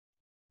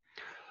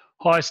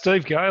Hi,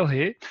 Steve Gale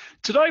here.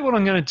 Today what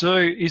I'm going to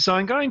do is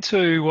I'm going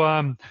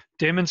to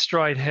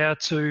demonstrate how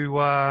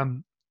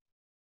to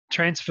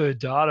transfer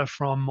data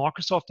from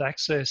Microsoft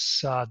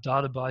Access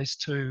database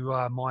to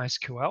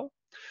MySQL.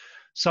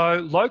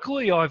 So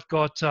locally I've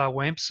got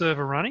WAMP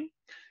server running,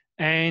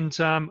 and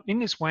in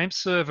this WAMP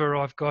server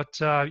I've got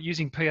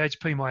using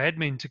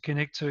phpMyAdmin to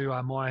connect to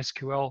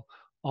MySQL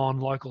on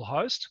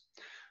localhost.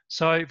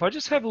 So if I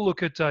just have a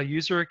look at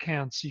user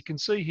accounts, you can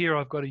see here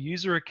I've got a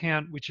user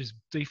account which is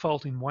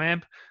default in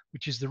WAMP,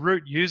 which is the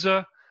root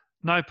user,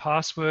 no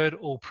password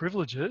or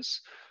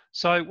privileges.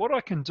 So what I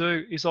can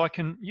do is I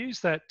can use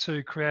that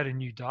to create a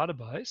new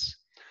database.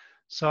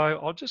 So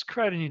I'll just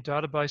create a new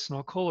database and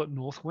I'll call it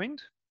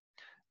Northwind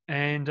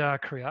and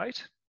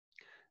create.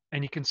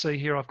 And you can see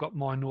here I've got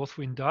my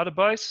Northwind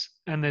database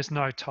and there's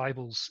no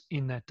tables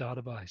in that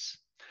database.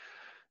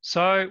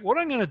 So what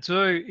I'm going to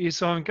do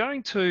is I'm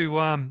going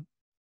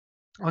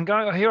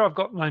here, I've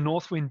got my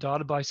Northwind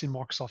database in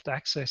Microsoft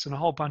Access and a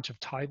whole bunch of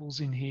tables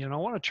in here, and I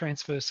want to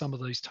transfer some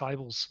of these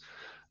tables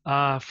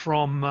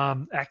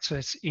from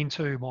Access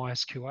into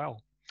MySQL.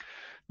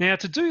 Now,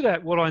 to do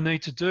that, what I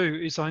need to do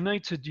is I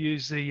need to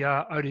use the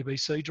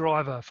ODBC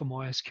driver for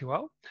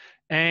MySQL,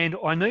 and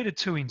I needed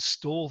to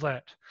install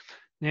that.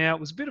 Now, it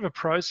was a bit of a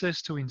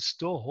process to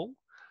install.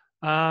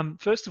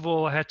 First of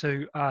all, I had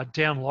to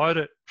download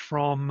it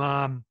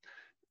from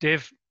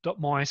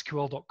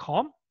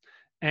dev.mysql.com,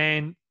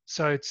 and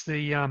so it's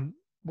the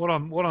what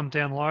I'm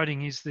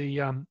downloading is the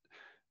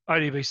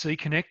ODBC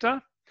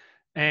connector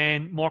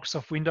and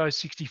Microsoft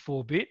Windows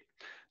 64-bit.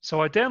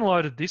 So I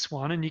downloaded this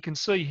one, and you can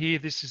see here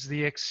this is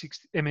the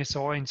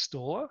MSI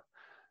installer,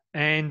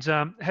 and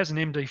has an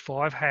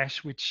MD5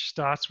 hash which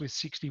starts with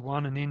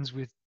 61 and ends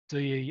with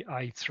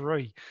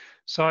DEA3.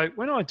 So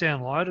when I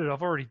downloaded it,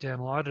 I've already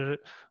downloaded it.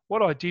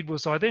 What I did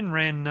was I then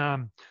ran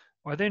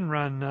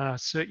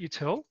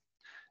certutil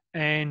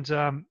and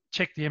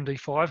check the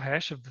MD5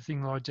 hash of the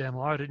thing that I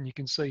downloaded, and you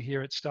can see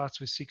here it starts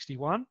with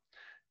 61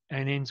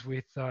 and ends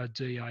with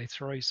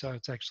DA3, so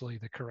it's actually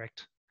the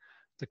correct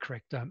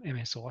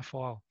MSI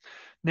file.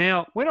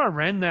 Now, when I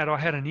ran that, I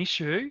had an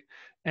issue,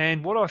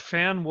 and what I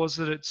found was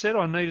that it said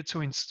I needed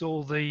to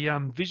install the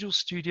Visual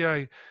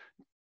Studio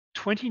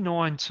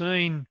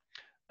 2019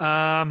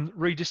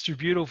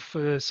 redistributable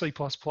for C++.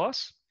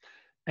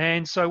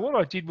 And so what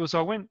I did was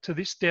I went to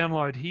this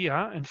download here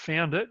and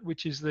found it,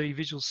 which is the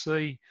Visual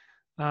C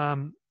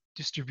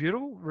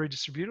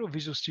redistributable,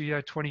 Visual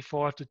Studio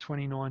 25 to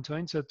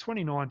 2019. So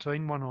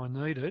 2019 one I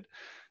needed.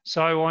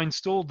 So I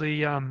installed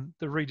the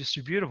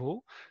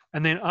redistributable,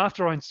 and then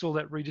after I installed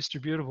that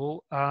redistributable,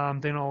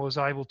 then I was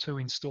able to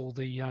install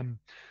the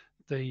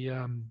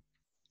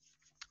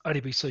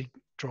ODBC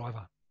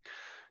driver.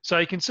 So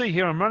you can see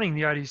here I'm running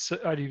the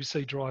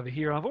ODBC driver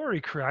here. I've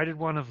already created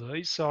one of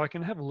these, so I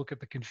can have a look at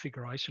the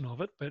configuration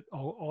of it, but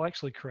I'll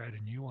actually create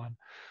a new one.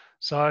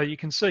 So you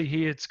can see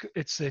here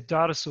it's a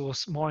data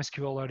source,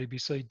 MySQL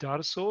ODBC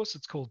data source.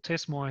 It's called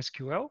test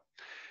MySQL.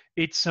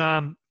 It's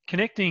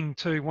connecting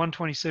to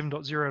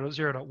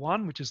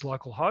 127.0.0.1, which is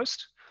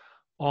localhost,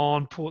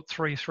 on port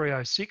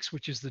 3306,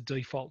 which is the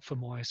default for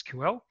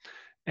MySQL.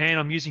 And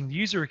I'm using the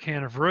user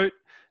account of root,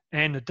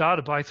 and the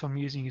database I'm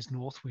using is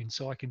Northwind,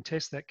 so I can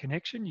test that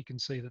connection. You can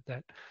see that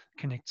that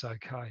connects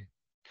okay.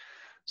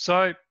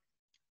 So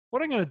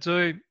what I'm going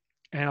to do,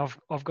 and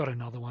I've got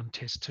another one,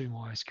 test2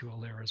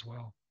 MySQL there as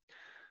well.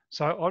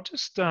 So I'll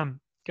just go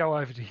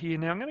over to here.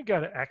 Now I'm going to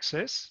go to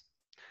Access,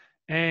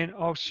 and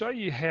I'll show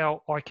you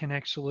how I can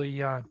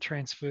actually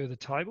transfer the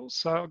tables.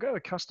 So I'll go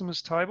to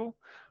Customers table,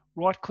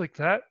 right-click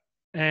that,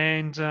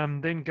 and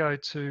then go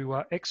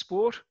to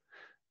Export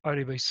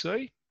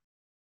ODBC.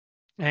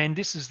 And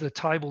this is the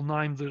table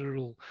name that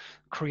it'll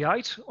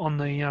create on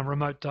the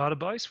remote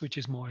database, which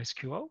is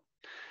MySQL,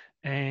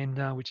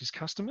 and which is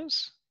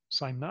customers,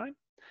 same name.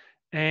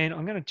 And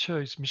I'm going to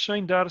choose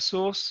machine data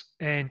source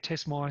and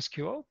test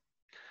MySQL.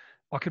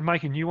 I could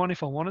make a new one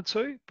if I wanted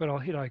to, but I'll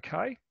hit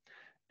OK.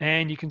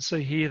 And you can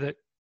see here that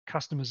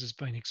customers has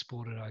been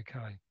exported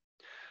OK.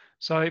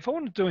 So if I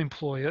want to do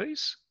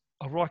employees,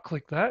 I'll right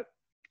click that,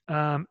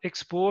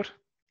 export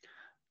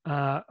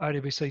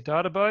ODBC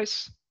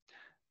database.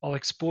 I'll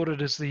export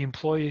it as the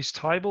employees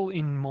table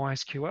in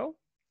MySQL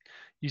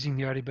using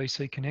the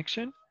ODBC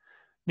connection.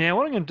 Now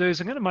what I'm going to do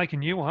is I'm going to make a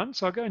new one.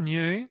 So I go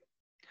new,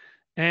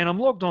 and I'm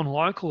logged on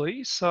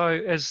locally. So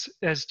as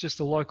just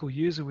a local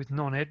user with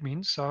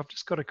non-admin, so I've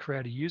just got to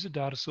create a user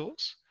data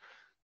source,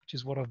 which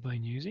is what I've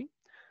been using.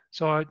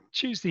 So I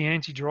choose the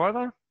ANSI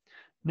driver,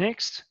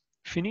 next,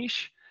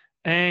 finish,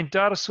 and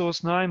data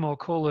source name, I'll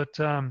call it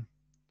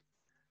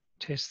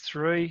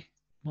test3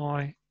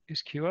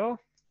 MySQL.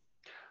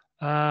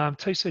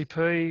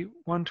 TCP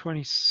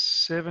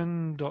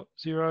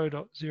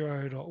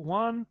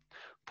 127.0.0.1,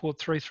 port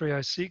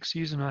 3306,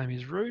 username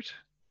is root,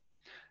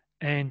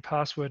 and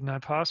password no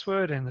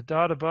password, and the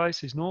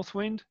database is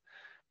Northwind.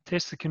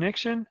 Test the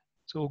connection,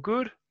 it's all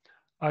good.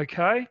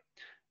 OK,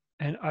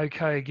 and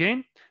OK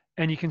again.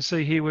 And you can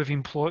see here we've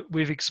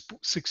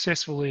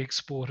successfully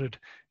exported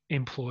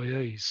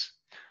employees.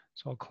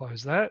 So I'll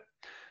close that.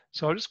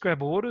 So I'll just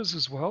grab orders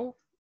as well.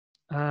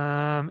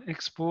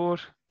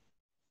 Export,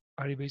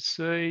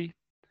 ODBC,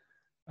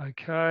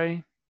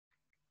 okay.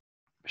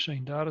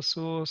 Machine data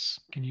source,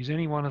 can use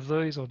any one of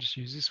these. I'll just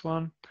use this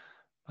one.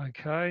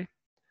 Okay.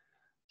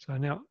 So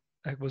now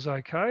that was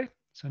okay.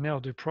 So now I'll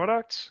do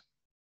products,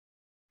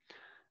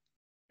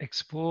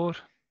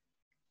 export,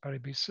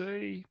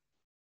 ODBC,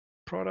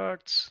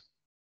 products,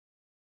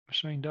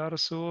 machine data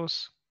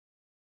source,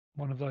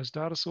 one of those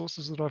data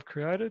sources that I've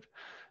created.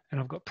 And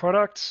I've got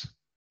products.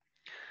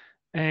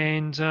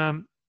 And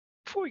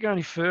before we go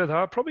any further,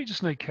 I probably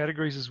just need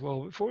categories as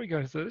well. Before we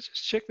go through, let's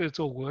just check that it's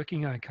all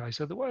working okay.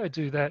 So the way I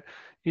do that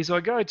is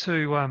I go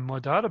to my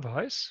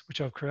database,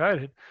 which I've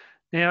created.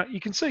 Now you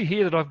can see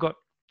here that I've got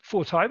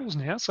 4 tables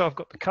now. So I've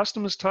got the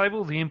customers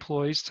table, the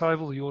employees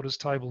table, the orders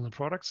table, and the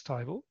products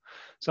table.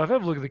 So if I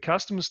have a look at the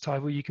customers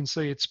table, you can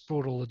see it's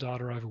brought all the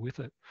data over with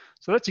it.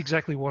 So that's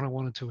exactly what I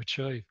wanted to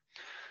achieve.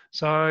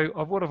 So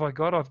what have I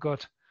got? I've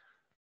got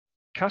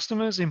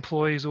customers,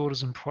 employees,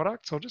 orders, and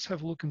products. I'll just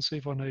have a look and see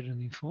if I need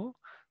anything for.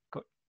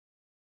 Got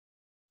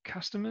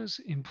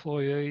customers,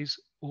 employees,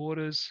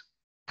 orders,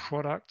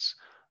 products.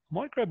 I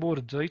might grab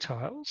order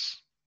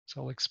details.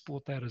 So I'll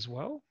export that as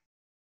well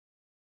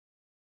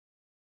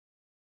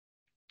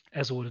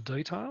as order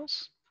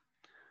details.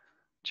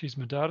 Choose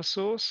my data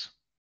source.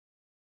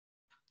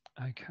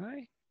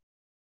 Okay.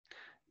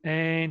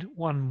 And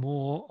one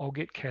more, I'll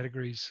get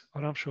categories.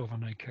 I'm not sure if I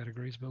need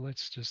categories, but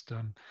let's just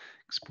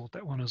export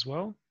that one as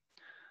well.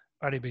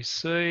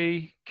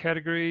 ODBC,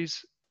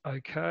 categories,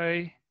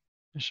 okay.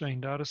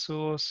 Machine data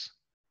source,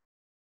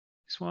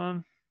 this one.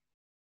 I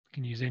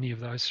can use any of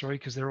those 3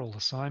 because they're all the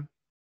same.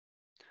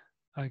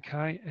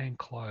 Okay, and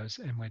close,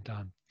 and we're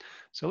done.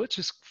 So let's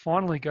just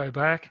finally go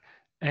back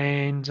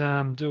and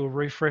do a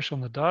refresh on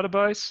the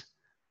database.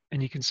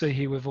 And you can see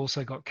here we've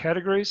also got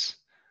categories,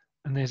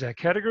 and there's our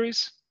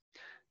categories.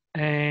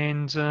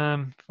 And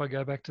if I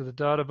go back to the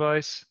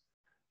database,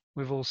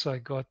 we've also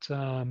got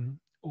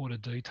order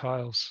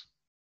details.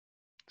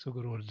 So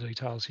we've got order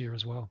details here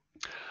as well.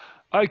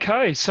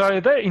 Okay, so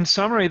that, in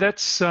summary,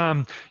 that's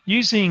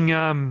using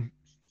the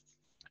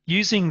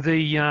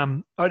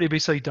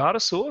ODBC data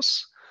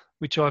source,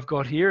 which I've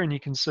got here, and you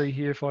can see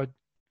here if I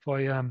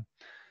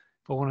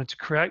wanted to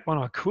create one,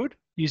 I could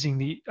using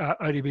the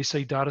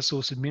ODBC data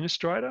source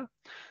administrator.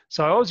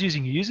 So I was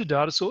using a user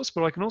data source,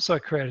 but I can also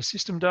create a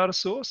system data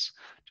source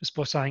just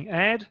by saying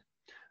add,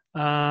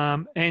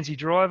 ANSI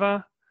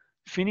driver,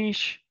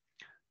 finish,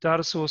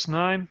 data source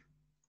name,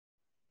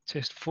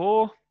 test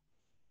 4,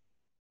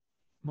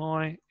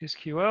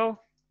 MySQL,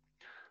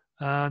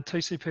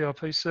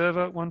 TCP/IP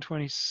server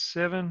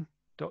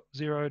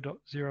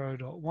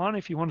 127.0.0.1.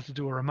 If you wanted to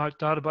do a remote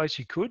database,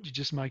 you could. You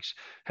just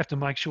have to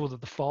make sure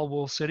that the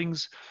firewall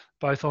settings,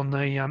 both on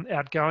the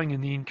outgoing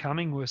and the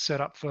incoming, were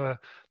set up to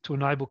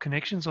enable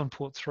connections on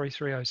port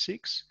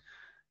 3306.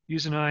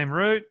 Username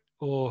root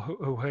or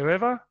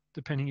whoever,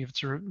 depending if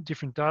it's a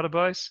different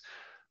database.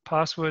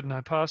 Password,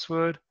 no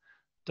password.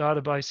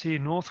 Database here,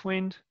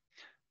 Northwind.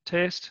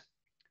 Test.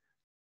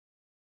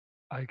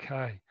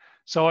 Okay.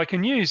 So I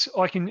can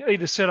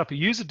either set up a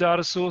user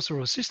data source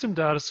or a system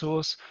data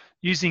source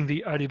using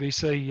the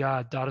ODBC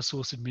data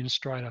source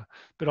administrator.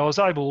 But I was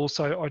able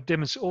I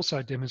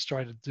also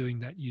demonstrated doing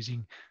that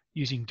using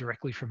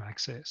directly from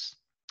Access.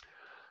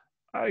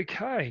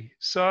 Okay,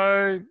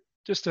 so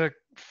just a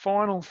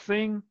final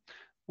thing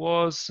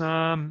was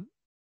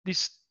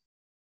this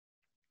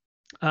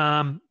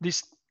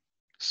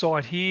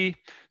site here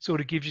sort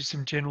of gives you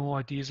some general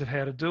ideas of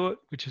how to do it,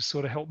 which has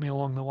sort of helped me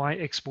along the way,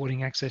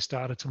 exporting Access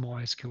data to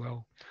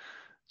MySQL.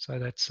 So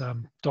that's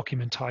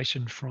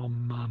documentation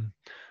from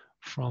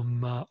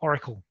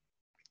Oracle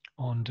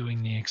on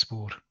doing the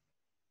export.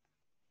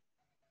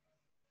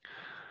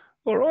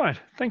 All right,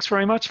 thanks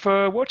very much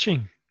for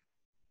watching.